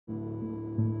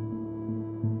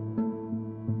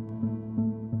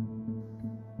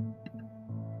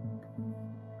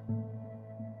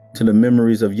To the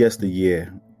memories of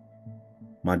yesteryear,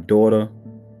 my daughter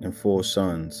and 4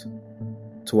 sons,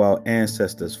 to our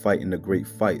ancestors fighting the great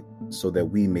fight so that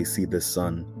we may see the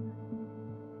sun,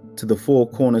 to the 4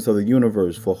 corners of the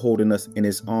universe for holding us in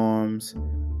his arms,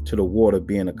 to the water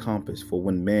being a compass for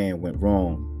when man went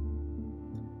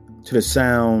wrong, to the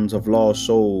sounds of lost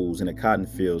souls in the cotton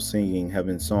fields singing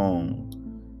heaven's song,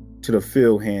 to the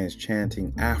field hands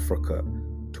chanting Africa,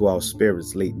 to our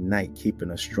spirits late night keeping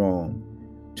us strong,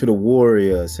 to the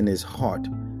warriors in his heart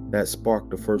that sparked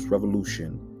the first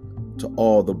revolution, to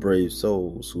all the brave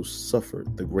souls who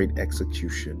suffered the great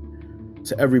execution,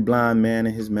 to every blind man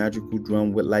in his magical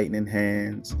drum with lightning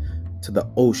hands, to the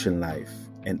ocean life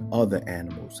and other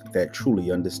animals that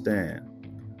truly understand,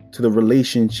 to the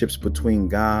relationships between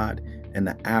God and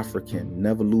the African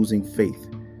never losing faith,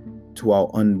 to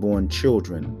our unborn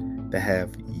children that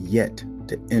have yet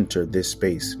to enter this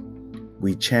space.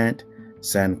 We chant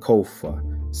Sankofa,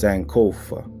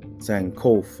 Sankofa,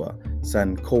 Sankofa,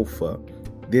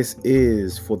 Sankofa. This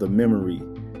is for the memory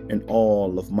and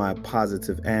all of my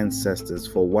positive ancestors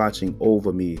for watching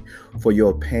over me, for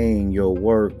your pain, your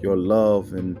work, your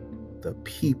love, and the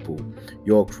people,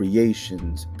 your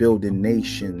creations, building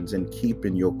nations and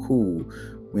keeping your cool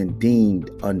when deemed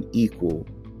unequal.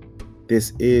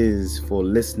 This is for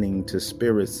listening to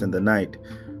spirits in the night,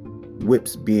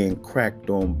 whips being cracked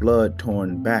on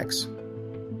blood-torn backs,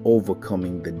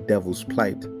 overcoming the devil's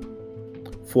plight,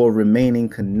 for remaining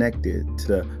connected to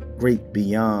the great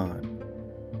beyond,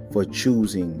 for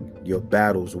choosing your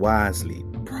battles wisely,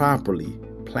 properly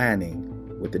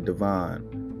planning with the divine,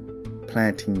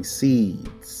 planting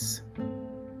seeds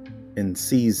in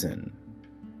season,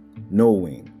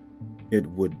 knowing it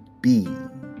would be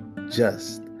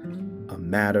just a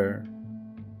matter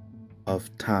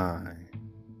of time.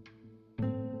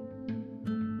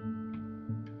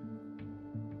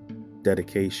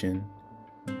 Dedication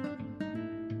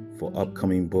for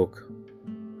upcoming book,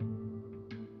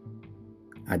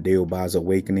 Ade-Oba's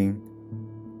Awakening,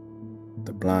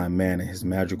 The Blind Man and His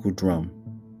Magical Drum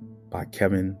by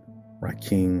Kevin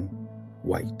Rakeem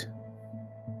White.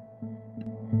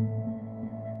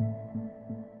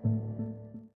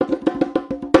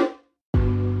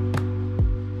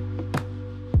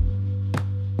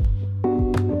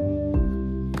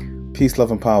 Peace,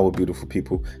 love, and power, beautiful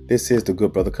people. This is the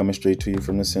good brother coming straight to you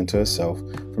from the center itself,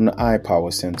 from the I Power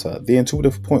Center, the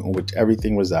intuitive point on which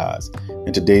everything resides.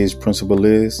 And today's principle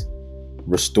is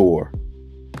restore.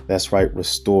 That's right,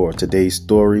 restore. Today's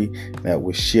story that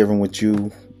we're sharing with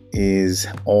you is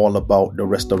all about the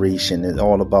restoration. It's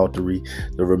all about the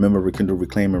remember, rekindle,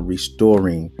 reclaim, and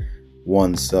restoring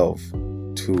oneself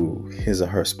to his or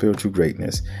her spiritual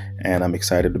greatness. And I'm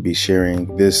excited to be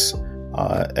sharing this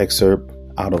excerpt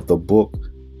out of the book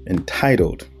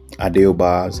entitled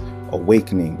Ade-Oba's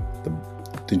Awakening,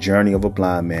 the Journey of a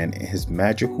Blind Man and His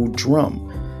Magical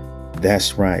Drum.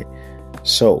 That's right.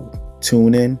 So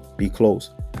tune in, be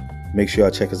close. Make sure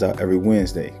y'all check us out every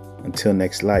Wednesday. Until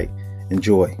next light,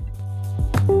 enjoy.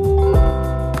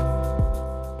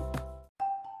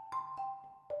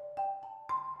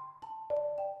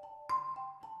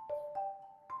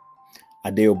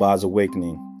 Ade-Oba's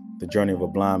Awakening, the Journey of a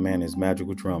Blind Man and His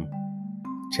Magical Drum.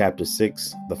 Chapter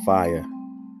 6, The Fire.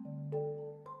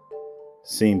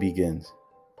 Scene begins.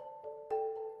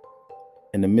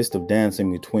 In the midst of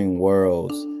dancing between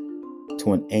worlds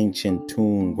to an ancient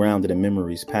tune grounded in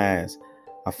memories past,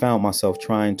 I found myself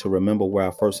trying to remember where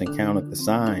I first encountered the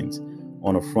signs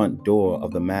on the front door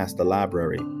of the master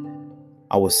library.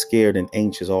 I was scared and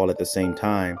anxious all at the same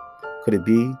time. Could it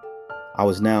be? I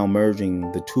was now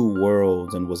merging the two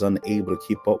worlds and was unable to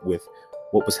keep up with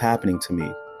what was happening to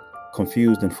me.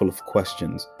 Confused and full of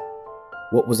questions.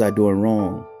 What was I doing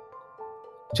wrong?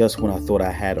 Just when I thought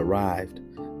I had arrived,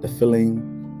 the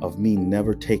feeling of me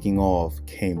never taking off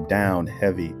came down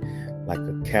heavy like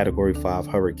a Category 5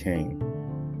 hurricane.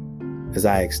 As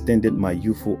I extended my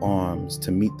youthful arms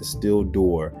to meet the steel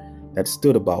door that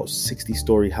stood about 60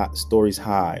 stories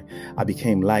high, I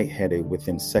became lightheaded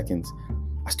within seconds.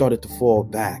 I started to fall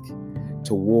back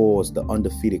towards the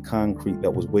undefeated concrete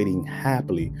that was waiting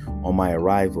happily on my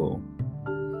arrival.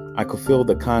 I could feel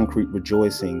the concrete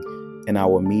rejoicing in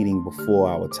our meeting before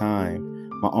our time,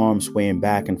 my arms swaying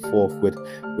back and forth with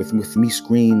me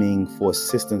screaming for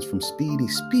assistance from Speedy.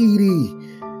 Speedy,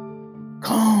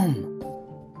 come!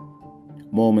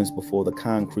 Moments before the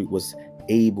concrete was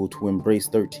able to embrace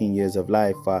 13 years of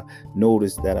life, I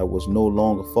noticed that I was no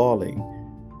longer falling.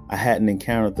 I hadn't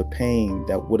encountered the pain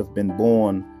that would have been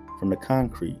born from the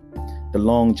concrete. The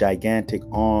long, gigantic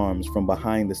arms from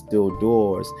behind the steel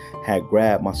doors had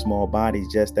grabbed my small body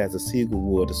just as a seagull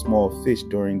would a small fish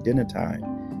during dinner time.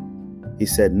 He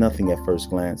said nothing at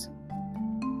first glance.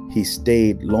 He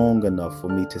stayed long enough for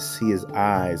me to see his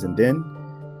eyes and then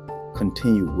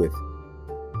continued with,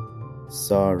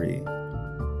 "Sorry,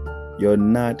 you're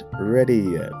not ready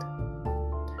yet."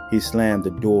 He slammed the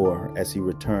door as he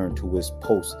returned to his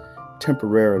post,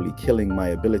 temporarily killing my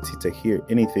ability to hear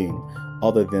anything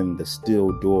other than the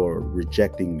steel door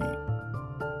rejecting me.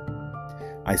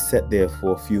 I sat there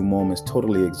for a few moments,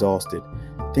 totally exhausted,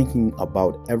 thinking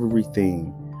about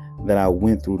everything that I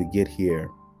went through to get here.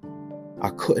 I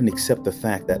couldn't accept the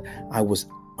fact that I was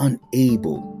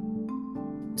unable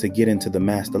to get into the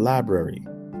master library.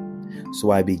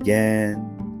 So I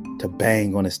began to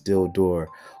bang on a steel door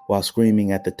while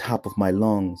screaming at the top of my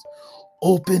lungs,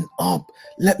 "Open up!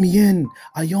 Let me in!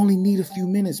 I only need a few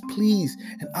minutes, please,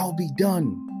 and I'll be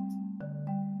done."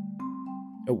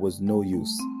 It was no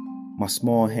use. My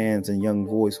small hands and young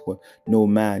voice were no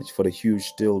match for the huge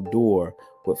steel door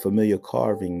with familiar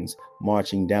carvings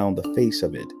marching down the face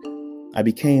of it. I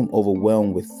became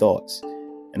overwhelmed with thoughts,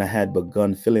 and I had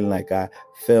begun feeling like I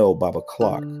fell by the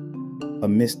clock.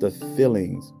 Amidst the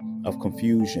feelings of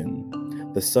confusion,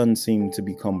 the sun seemed to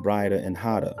become brighter and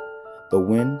hotter. The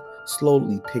wind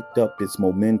slowly picked up its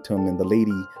momentum, and the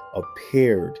lady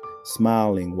appeared,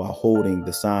 smiling while holding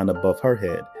the sign above her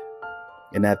head.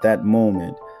 And at that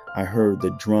moment, I heard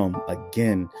the drum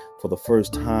again for the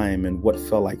first time in what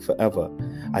felt like forever.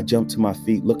 I jumped to my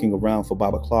feet, looking around for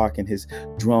Baba Clark and his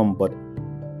drum, but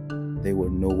they were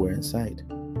nowhere in sight.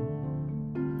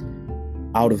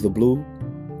 Out of the blue,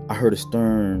 I heard a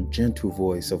stern, gentle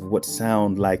voice of what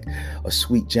sounded like a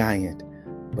sweet giant,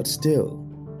 but still,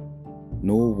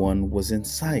 no one was in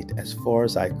sight as far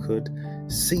as I could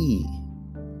see,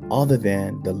 other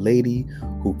than the lady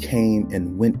who came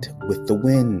and went with the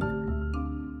wind.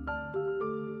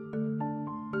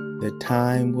 The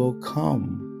time will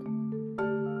come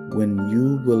when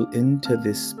you will enter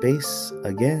this space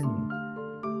again,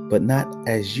 but not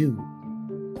as you.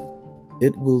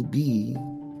 It will be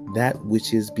that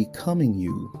which is becoming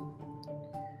you.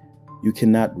 You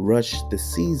cannot rush the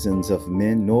seasons of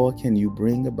men, nor can you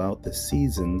bring about the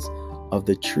seasons of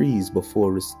the trees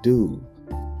before it's due.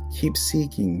 Keep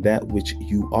seeking that which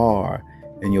you are,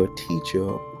 and your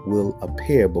teacher will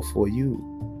appear before you.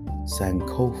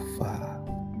 Sankofa.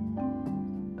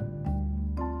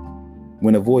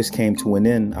 When the voice came to an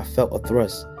end, I felt a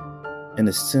thrust in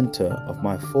the center of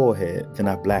my forehead, then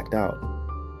I blacked out.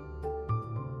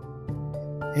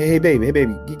 Hey baby,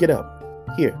 get up.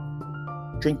 Here,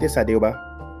 drink this, Ade-Oba,"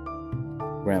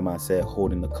 Grandma said,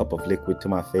 holding a cup of liquid to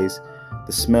my face.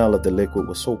 The smell of the liquid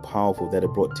was so powerful that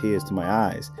it brought tears to my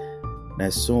eyes. And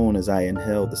as soon as I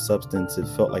inhaled the substance, it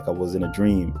felt like I was in a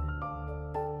dream.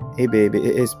 "Hey baby,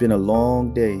 it's been a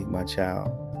long day, my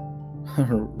child."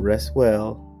 "Rest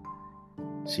well,"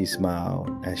 she smiled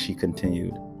as she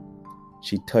continued.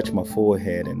 She touched my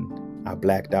forehead and I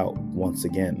blacked out once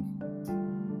again.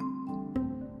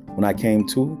 When I came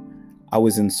to, I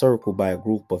was encircled by a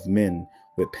group of men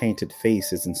with painted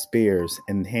faces and spears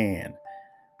in hand.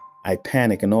 I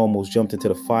panicked and almost jumped into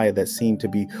the fire that seemed to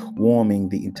be warming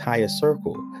the entire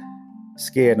circle.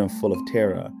 Scared and full of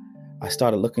terror, I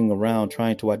started looking around,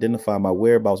 trying to identify my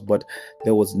whereabouts, but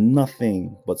there was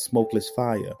nothing but smokeless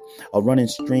fire, a running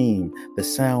stream, the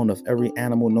sound of every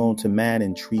animal known to man,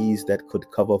 and trees that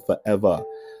could cover forever.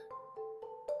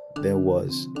 There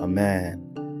was a man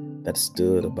that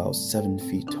stood about 7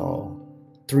 feet tall,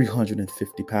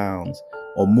 350 pounds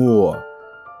or more,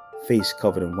 face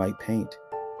covered in white paint,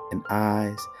 and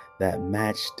eyes that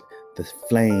matched the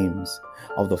flames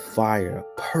of the fire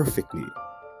perfectly.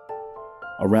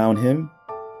 Around him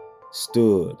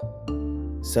stood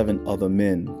 7 other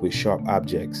men with sharp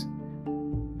objects,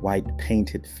 white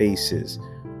painted faces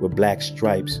with black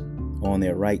stripes on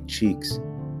their right cheeks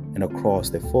and across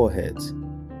their foreheads.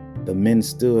 The men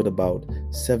stood about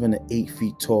 7 to 8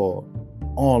 feet tall.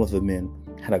 All of the men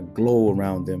had a glow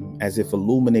around them as if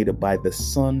illuminated by the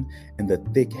sun and the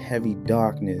thick, heavy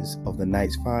darkness of the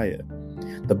night's fire.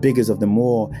 The biggest of them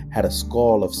all had a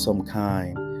skull of some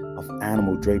kind of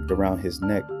animal draped around his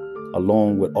neck,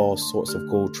 along with all sorts of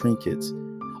gold trinkets.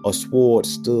 A sword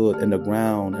stood in the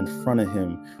ground in front of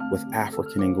him with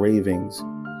African engravings.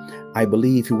 I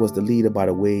believe he was the leader by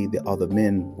the way the other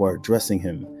men were addressing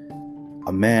him.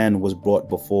 A man was brought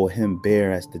before him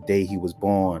bare as the day he was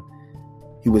born.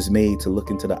 He was made to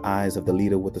look into the eyes of the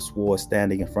leader with the sword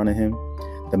standing in front of him.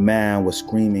 The man was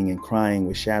screaming and crying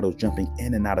with shadows jumping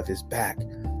in and out of his back.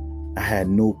 I had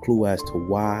no clue as to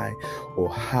why or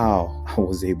how I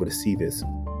was able to see this.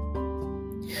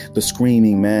 The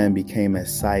screaming man became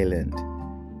as silent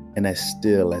and as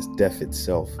still as death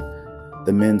itself.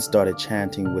 The men started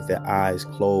chanting with their eyes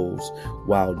closed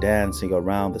while dancing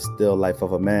around the still life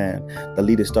of a man. The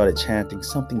leader started chanting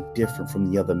something different from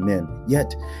the other men,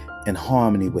 yet in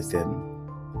harmony with him.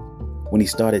 When he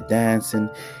started dancing,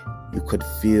 you could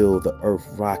feel the earth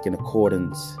rock in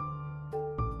accordance.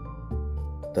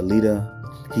 The leader,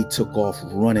 he took off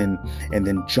running and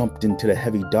then jumped into the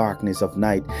heavy darkness of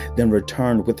night, then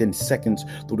returned within seconds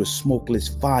through the smokeless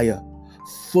fire,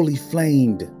 fully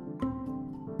flamed.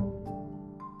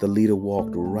 The leader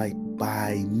walked right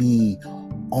by me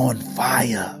on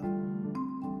fire.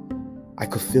 I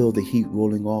could feel the heat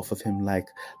rolling off of him like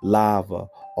lava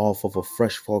off of a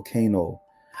fresh volcano.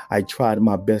 I tried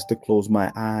my best to close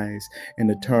my eyes and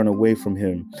to turn away from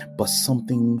him, but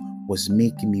something was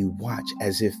making me watch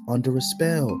as if under a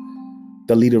spell.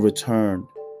 The leader returned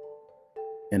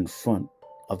in front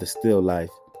of the still life.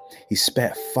 He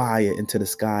spat fire into the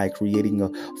sky, creating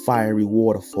a fiery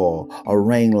waterfall, a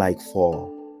rain-like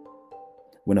fall.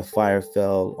 When a fire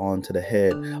fell onto the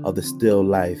head of the still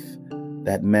life,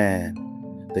 that man,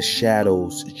 the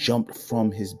shadows jumped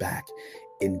from his back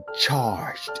and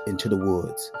charged into the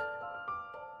woods.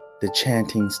 The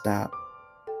chanting stopped,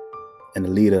 and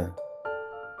the leader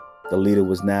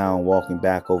was now walking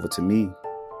back over to me.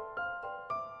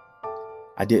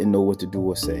 I didn't know what to do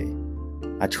or say.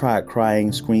 I tried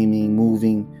crying, screaming,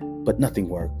 moving, but nothing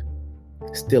worked.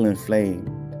 Still inflamed,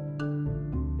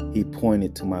 he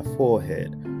pointed to my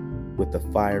forehead with a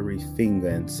fiery finger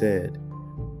and said,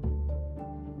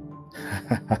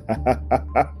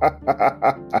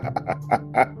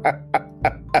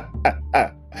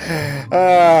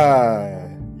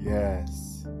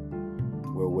 yes,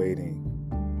 we're waiting,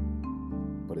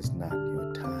 but it's not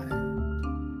your time.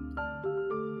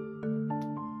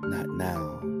 Not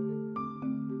now.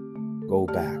 Go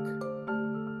back.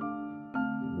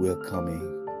 We're coming.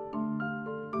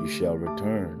 You shall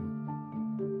return.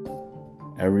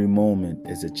 Every moment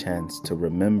is a chance to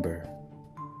remember.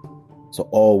 So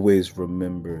always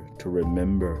remember to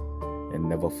remember and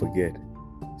never forget.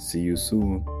 See you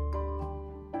soon.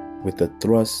 With a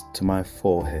thrust to my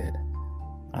forehead,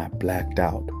 I blacked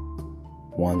out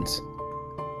once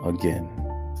again.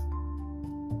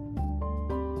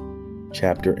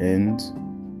 Chapter ends.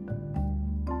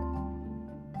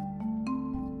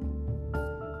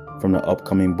 From the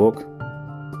upcoming book,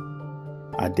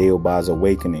 Ade-Oba's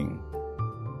Awakening,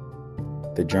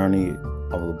 the journey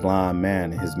of the blind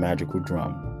man and his magical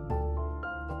drum.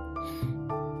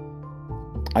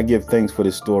 I give thanks for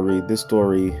this story.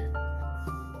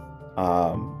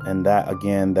 And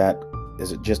that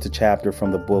is just a chapter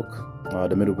from the book,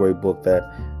 the middle grade book that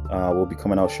will be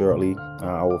coming out shortly.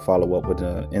 I will follow up with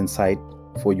an insight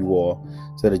for you all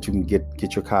so that you can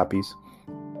get your copies.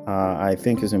 I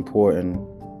think it's important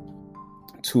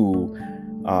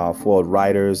for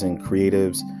writers and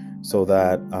creatives, so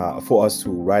that for us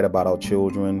to write about our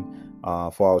children,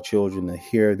 for our children to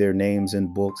hear their names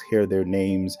in books, hear their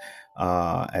names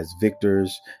as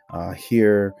victors,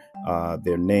 hear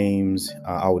their names,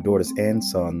 our daughters and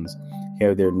sons,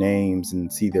 hear their names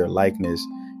and see their likeness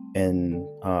in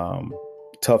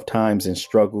tough times and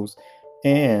struggles,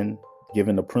 and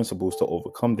given the principles to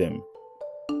overcome them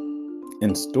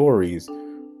in stories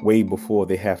way before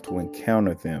they have to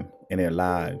encounter them in their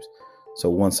lives. So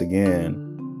once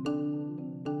again,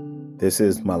 this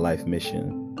is my life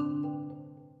mission.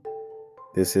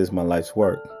 This is my life's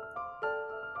work.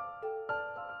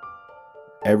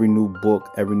 Every new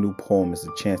book, every new poem is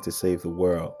a chance to save the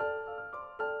world.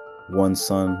 One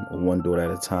son or one daughter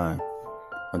at a time.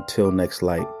 Until next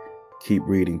light, keep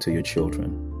reading to your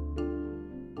children.